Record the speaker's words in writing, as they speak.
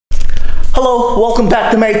Hello, welcome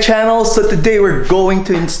back to my channel. So today we're going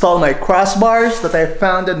to install my crossbars that I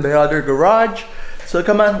found in the other garage. So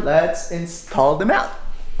come on, let's install them out.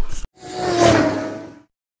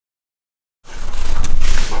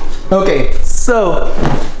 Okay, so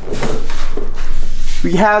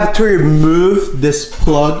we have to remove this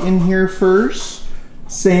plug in here first.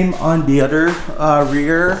 Same on the other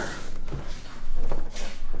rear.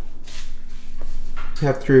 You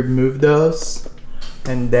have to remove those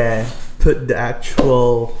and then put the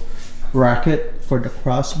actual bracket for the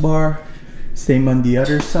crossbar. Same on the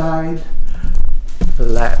other side.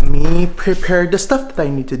 Let me prepare the stuff that I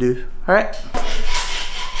need to do. Alright.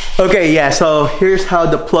 Okay, yeah, so here's how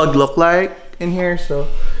the plug look like in here. So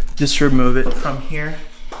just remove it from here.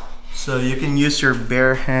 So you can use your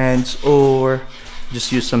bare hands or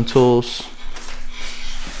just use some tools.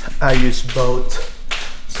 I use both.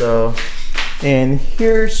 So, and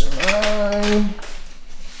here's my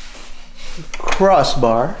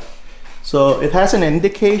crossbar. So it has an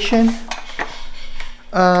indication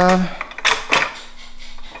on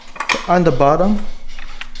the bottom.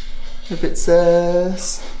 If it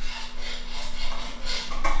says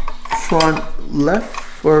front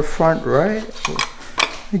left or front right,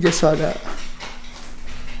 I just saw that.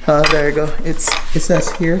 There you go. It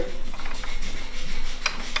says here.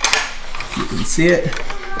 You can see it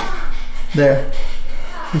there.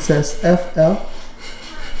 It says FL.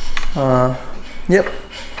 Yep.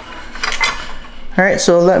 Alright,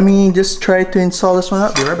 so let me just try to install this one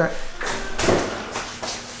up. Be right back.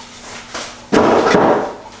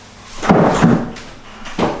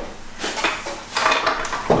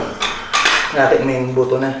 Natin na yung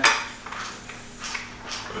buto na.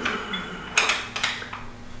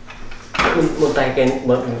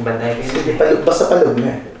 Bantay kayo. Sige, basta palog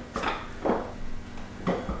na.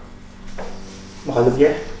 Makalog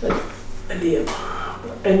yan? Hindi.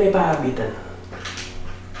 Ay, may pahabitan.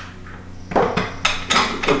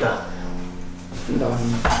 Ito.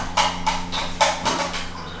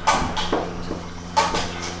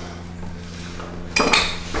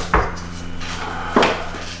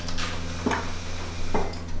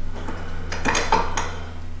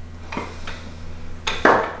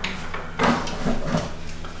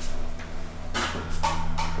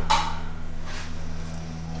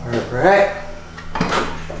 Alright.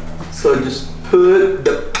 So just put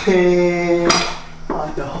the pin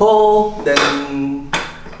on the hole, then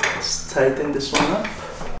let's tighten this one up.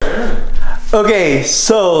 Okay,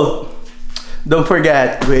 so don't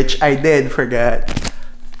forget, which I did forget,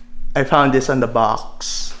 I found this on the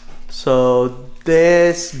box. So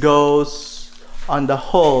this goes on the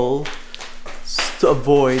hole to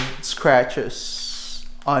avoid scratches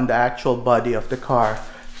on the actual body of the car.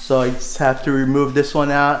 So I just have to remove this one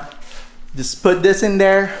out. Just put this in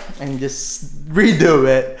there and just redo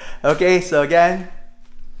it. Okay, so again,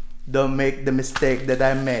 don't make the mistake that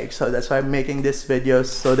I make. So that's why I'm making this video,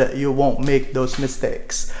 so that you won't make those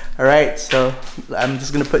mistakes. Alright, so I'm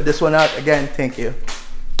just gonna put this one out. Again, thank you.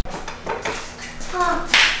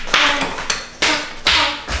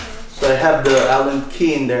 So I have the Allen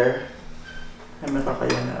key in there.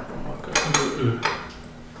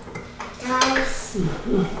 Guys.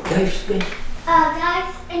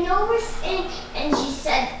 Guys, I know we're in, and she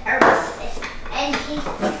said, and he.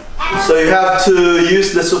 So you have to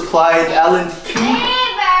use the supplied Allen key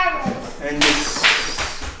and just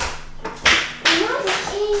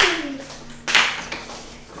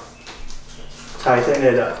tighten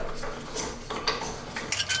it up.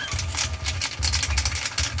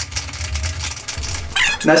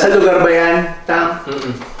 Nasa lugar ba yan, Tam?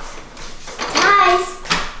 Guys,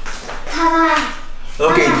 come on.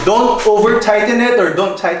 Okay, don't over tighten it or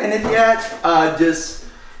don't tighten it yet. Just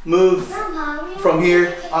move from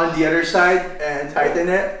here on the other side and tighten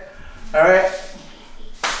it. Alright.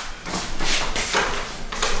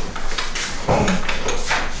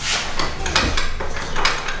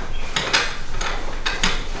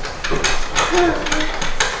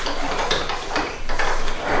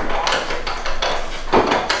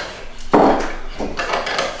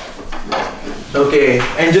 Okay,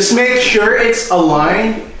 and just make sure it's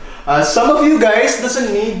aligned. Some of you guys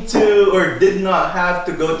doesn't need to or did not have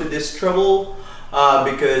to go to this trouble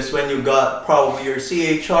because when you got probably your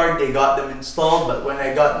CHR, they got them installed. But when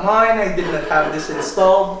I got mine, I did not have this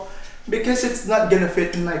installed because it's not gonna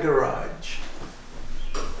fit in my garage.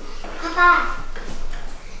 Papa.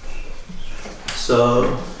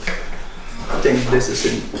 So I think this is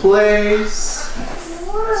in place.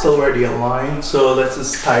 It's already aligned, so let's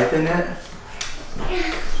just tighten it.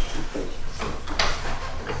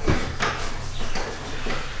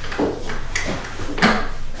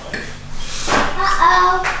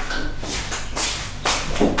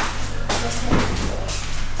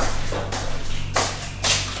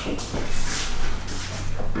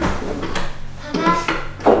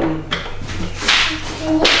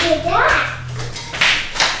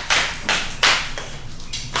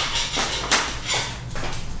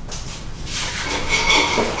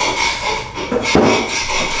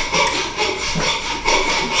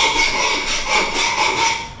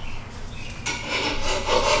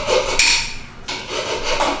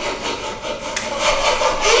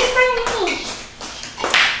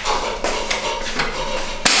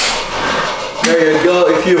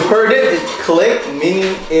 you heard it, it clicked,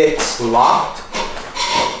 meaning it's locked.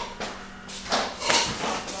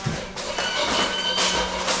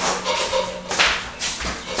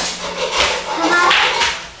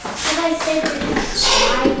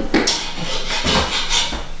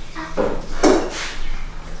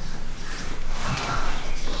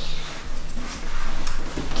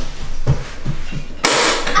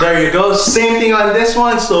 There you go, same thing on this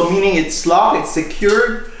one, so meaning it's locked, it's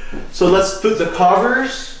secured. So let's put the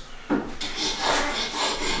covers.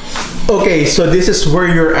 Okay, so this is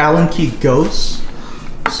where your Allen key goes.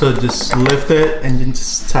 So just lift it and then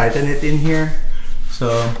just tighten it in here.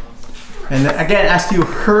 So, and again, as you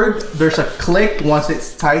heard, there's a click once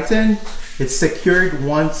it's tightened. It's secured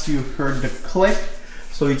once you heard the click.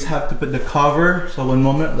 So you just have to put the cover. So one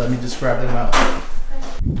moment, let me just grab them out.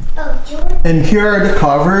 And here are the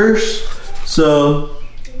covers. So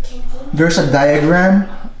there's a diagram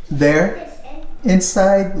there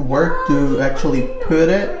inside where to actually put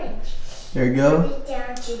it. There you go.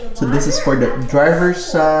 So this is for the driver's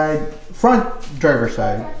side, front driver's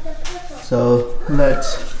side. So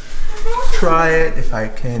let's try it if I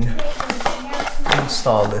can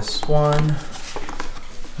install this one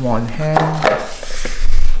hand.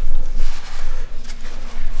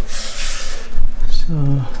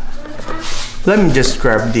 So let me just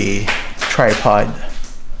grab the tripod.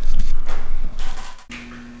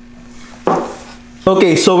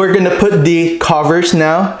 Okay, so we're gonna put the covers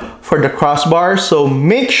now for the crossbar. So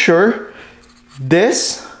make sure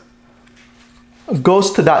this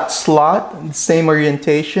goes to that slot, same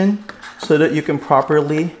orientation, so that you can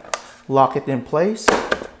properly lock it in place.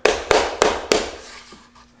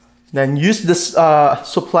 Then use this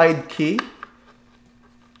supplied key.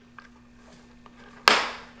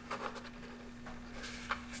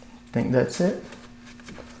 I think that's it.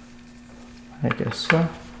 I guess so.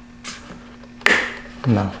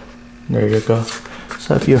 No, there you go.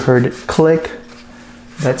 So if you heard it click,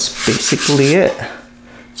 that's basically it.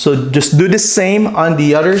 So just do the same on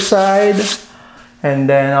the other side, and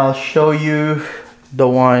then I'll show you the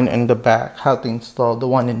one in the back, how to install the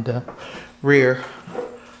one in the rear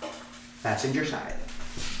passenger side.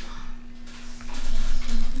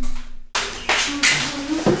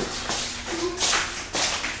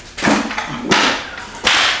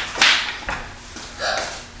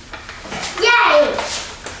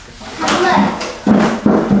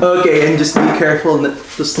 Okay, and just be careful not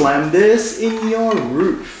to slam this in your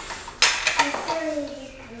roof.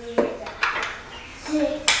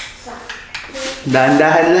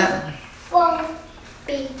 Dahan-dahan lang.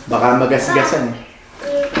 Baka magasgasan.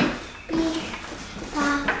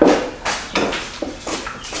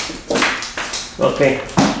 Okay.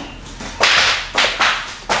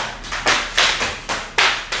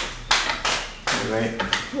 Alright.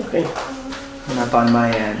 Okay. Not on my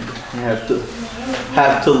end. You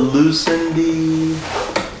have to loosen the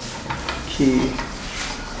key.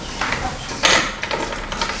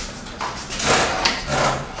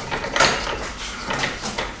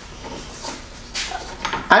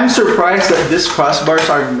 I'm surprised that these crossbars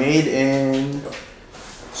are made in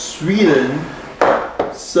Sweden.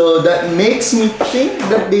 So that makes me think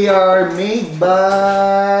that they are made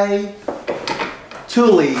by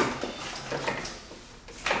Thule.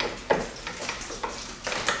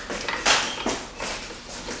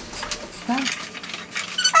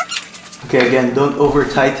 Okay, again, don't over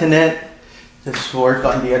tighten it. Just work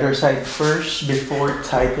on the other side first before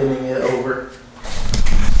tightening it over.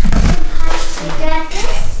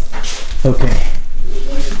 Okay,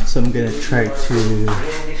 so I'm gonna try to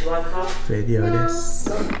video this.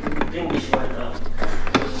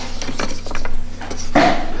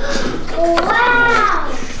 Wow!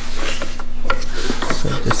 So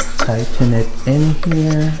just tighten it in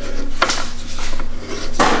here.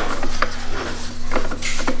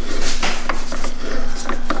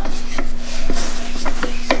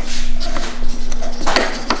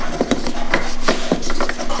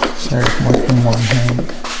 There's more than one hand.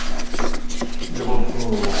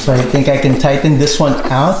 So I think I can tighten this one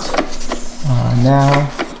out now.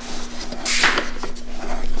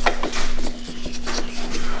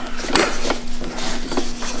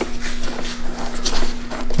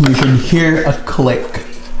 You should hear a click.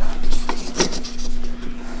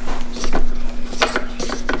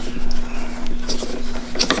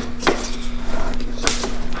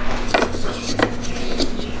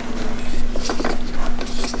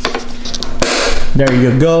 There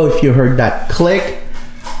you go. If you heard that click,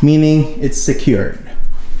 meaning it's secured.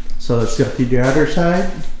 So let's go to the other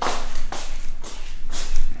side.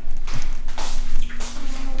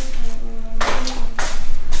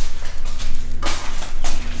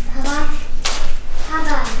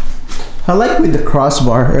 I like with the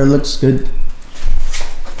crossbar. It looks good.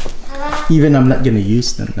 Papa, Even I'm not gonna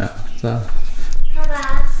use them now. So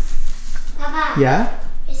Papa, yeah,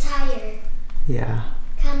 it's higher. yeah.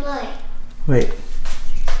 Come look. Wait.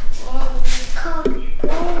 Oh, come.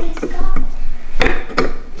 Oh, he's gone.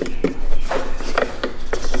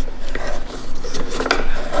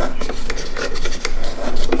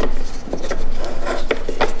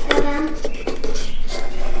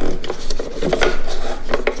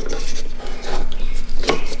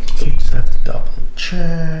 Just have to double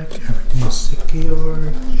check. Everything is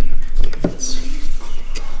secure. It's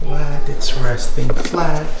flat. It's resting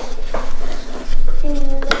flat.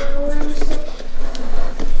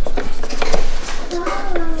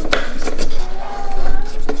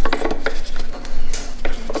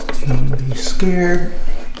 Don't be scared.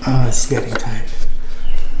 Oh, it's getting tight.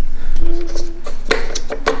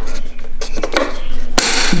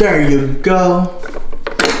 There you go.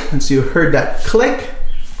 Once you heard that click,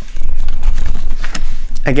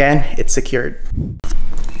 again, it's secured.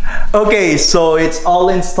 Okay, so it's all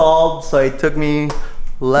installed. So it took me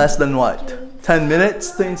less than what? 10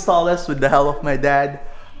 minutes to install this with the help of my dad.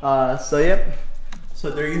 So yep. So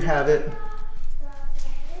there you have it.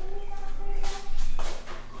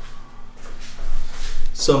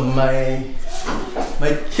 So my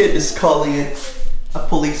kid is calling it a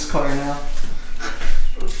police car now.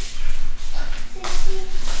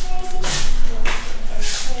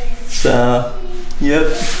 So, yep.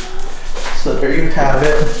 So there you have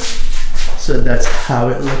it. So that's how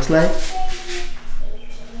it looks like.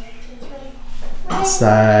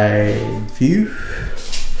 Side view.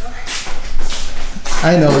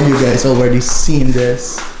 I know you guys already seen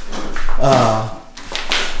this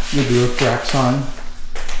with the roof racks on.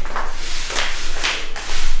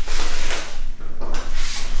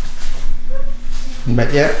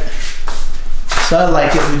 But yeah, so I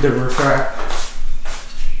like it with the roof rack.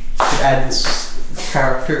 It adds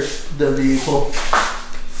character to the vehicle.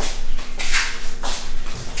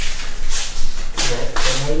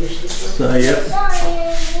 So yep.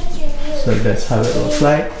 So that's how it looks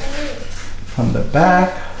like from the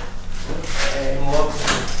back.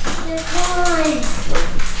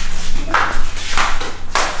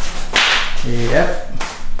 Yep.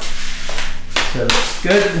 So it looks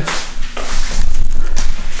good.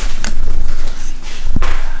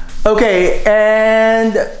 Okay,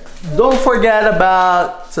 and don't forget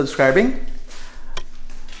about subscribing.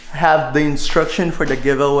 I have the instruction for the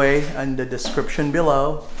giveaway in the description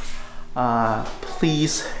below.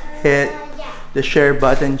 Please hit the share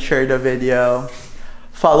button, share the video,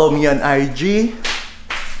 follow me on IG,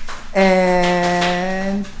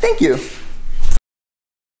 and thank you.